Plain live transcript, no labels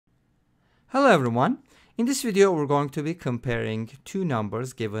Hello everyone. In this video we're going to be comparing two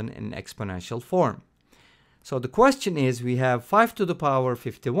numbers given in exponential form. So the question is, we have 5 to the power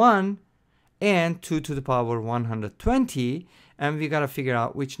 51 and 2 to the power 120, and we got to figure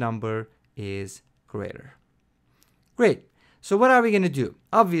out which number is greater. Great. So what are we going to do?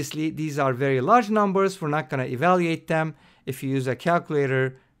 Obviously these are very large numbers. We're not going to evaluate them. If you use a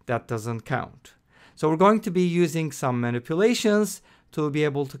calculator, that doesn't count. So we're going to be using some manipulations to be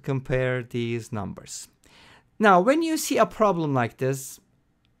able to compare these numbers. Now, when you see a problem like this,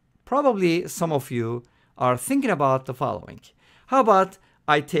 probably some of you are thinking about the following. How about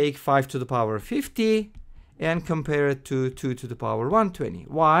I take 5 to the power 50 and compare it to 2 to the power 120?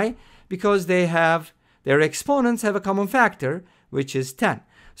 Why? Because their exponents have a common factor, which is 10.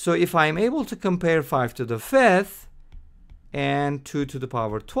 So if I'm able to compare 5 to the 5th and 2 to the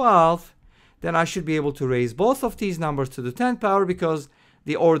power 12, then I should be able to raise both of these numbers to the 10th power because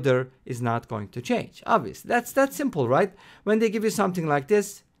the order is not going to change. Obviously, that's that simple, right? When they give you something like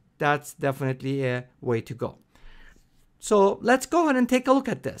this, that's definitely a way to go. So let's go ahead and take a look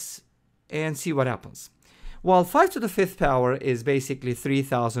at this and see what happens. Well, 5 to the 5th power is basically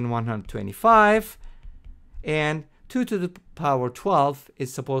 3,125, and 2 to the power 12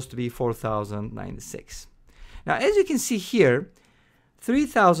 is supposed to be 4,096. Now, as you can see here,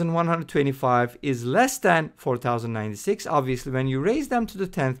 3,125 is less than 4,096. Obviously, when you raise them to the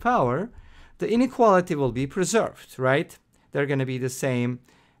 10th power, the inequality will be preserved, right? They're going to be the same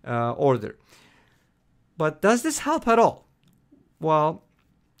order. But does this help at all? Well,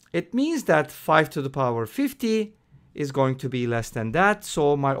 it means that 5 to the power 50 is going to be less than that.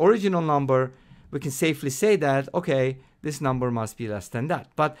 So my original number, we can safely say that, okay, this number must be less than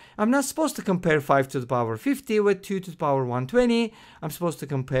that. But I'm not supposed to compare 5 to the power 50 with 2 to the power 120. I'm supposed to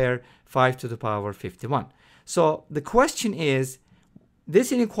compare 5 to the power 51. So the question is,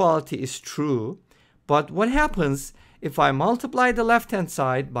 this inequality is true, but what happens if I multiply the left-hand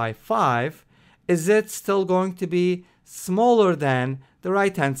side by 5? Is it still going to be smaller than the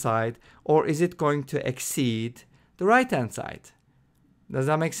right-hand side, or is it going to exceed the right-hand side? Does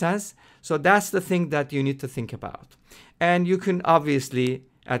that make sense? So that's the thing that you need to think about. And you can obviously,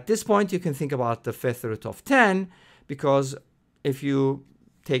 at this point, you can think about the 5th root of 10, because if you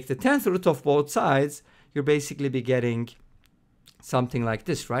take the 10th root of both sides, you'll basically be getting something like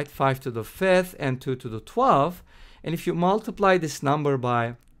this, right? 5 to the 5th and 2 to the 12th. And if you multiply this number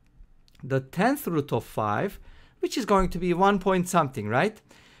by the 10th root of 5, which is going to be 1 point something, right?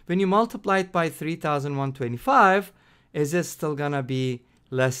 When you multiply it by 3,125, is it still gonna be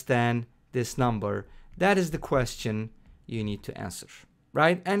less than this number? That is the question you need to answer,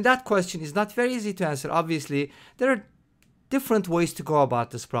 right? And that question is not very easy to answer. Obviously, there are different ways to go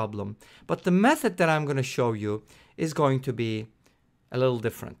about this problem, but the method that I'm going to show you is going to be a little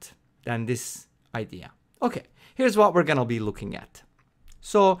different than this idea. Okay, here's what we're going to be looking at.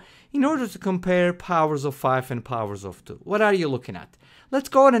 So in order to compare powers of 5 and powers of 2, what are you looking at? Let's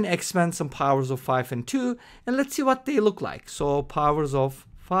go ahead and expand some powers of 5 and 2, and let's see what they look like. So powers of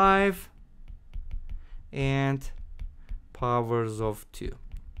 5 and powers of 2.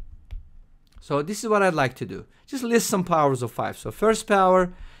 So this is what I'd like to do. Just list some powers of 5. So first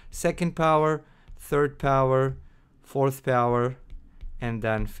power, second power, third power, fourth power, and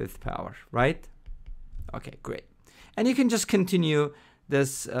then fifth power, right? Okay, great. And you can just continue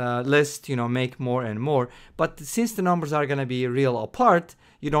this list, make more and more. But since the numbers are going to be real apart,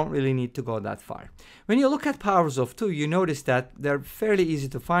 you don't really need to go that far. When you look at powers of 2, you notice that they're fairly easy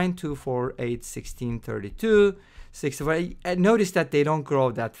to find. 2, 4, 8, 16, 32, 64. And notice that they don't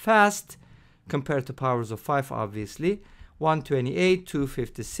grow that fast compared to powers of 5, obviously. 128,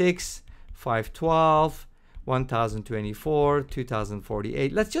 256, 512, 1024,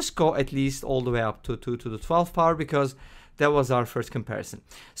 2048. Let's just go at least all the way up to 2 to the 12th power, because that was our first comparison.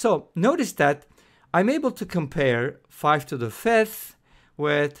 So notice that I'm able to compare 5 to the 5th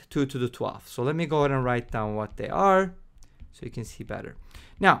with 2 to the 12th. So let me go ahead and write down what they are so you can see better.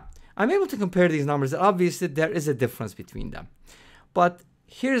 Now, I'm able to compare these numbers. Obviously, there is a difference between them. But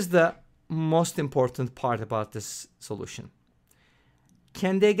here's the most important part about this solution.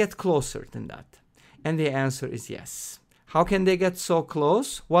 Can they get closer than that? And the answer is yes. How can they get so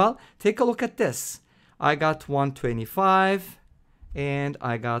close? Well, take a look at this. I got 125 and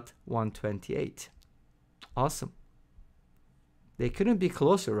I got 128. Awesome. They couldn't be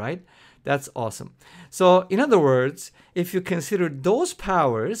closer, right? That's awesome. So in other words, if you consider those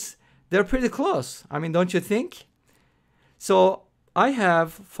powers, they're pretty close. I mean, don't you think? So I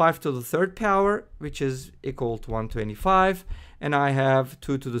have 5 to the 3rd power, which is equal to 125, and I have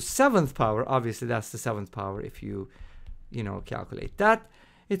 2 to the 7th power. Obviously, that's the 7th power if you calculate that.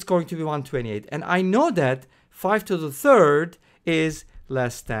 it's going to be 128. And I know that 5 to the third is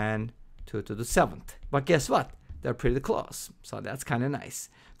less than 2 to the 7th. But guess what? They're pretty close. So that's kind of nice.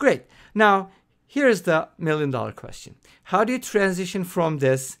 Great. Now, here's the million-dollar question. How do you transition from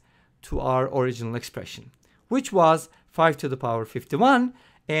this to our original expression, which was 5 to the power 51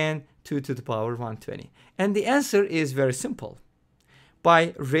 and 2 to the power 120? And the answer is very simple.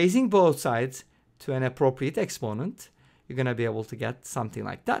 By raising both sides to an appropriate exponent, you're going to be able to get something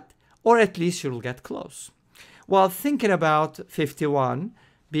like that, or at least you'll get close. While thinking about 51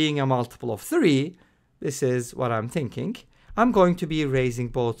 being a multiple of 3, this is what I'm thinking. I'm going to be raising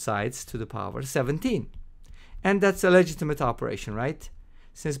both sides to the power 17. And that's a legitimate operation, right?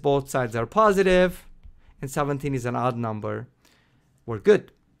 Since both sides are positive and 17 is an odd number, we're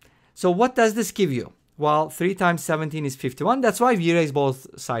good. So what does this give you? Well, 3 times 17 is 51. That's why we raise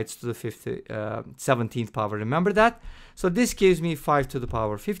both sides to the 17th power. Remember that? So this gives me 5 to the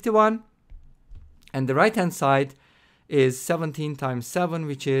power 51. And the right-hand side is 17 times 7,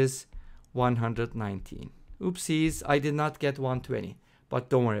 which is 119. Oopsies, I did not get 120. But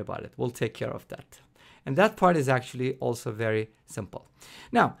don't worry about it. We'll take care of that. And that part is actually also very simple.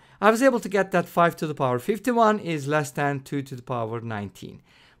 Now, I was able to get that 5 to the power 51 is less than 2 to the power 19.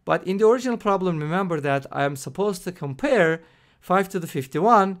 But in the original problem, remember that I am supposed to compare 5 to the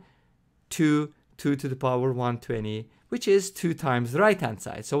 51 to 2 to the power 120, which is 2 times the right-hand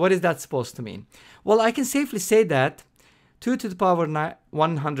side. So what is that supposed to mean? Well, I can safely say that 2 to the power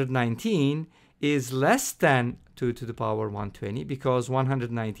 119 is less than 2 to the power 120 because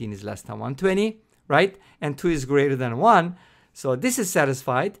 119 is less than 120, right? And 2 is greater than 1. So this is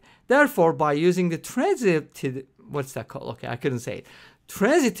satisfied. Therefore, by using the transitive, what's that called? Okay, I couldn't say it.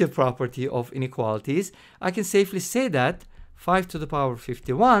 Transitive property of inequalities, I can safely say that 5 to the power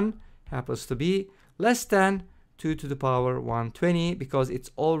 51 happens to be less than 2 to the power 120 because it's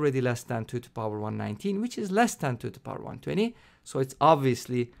already less than 2 to the power 119, which is less than 2 to the power 120. So it's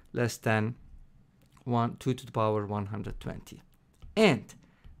obviously less than 2 to the power 120. And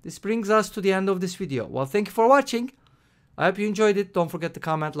this brings us to the end of this video. Well, thank you for watching. I hope you enjoyed it. Don't forget to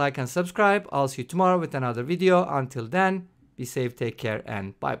comment, like, and subscribe. I'll see you tomorrow with another video. Until then, be safe, take care,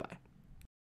 and bye-bye.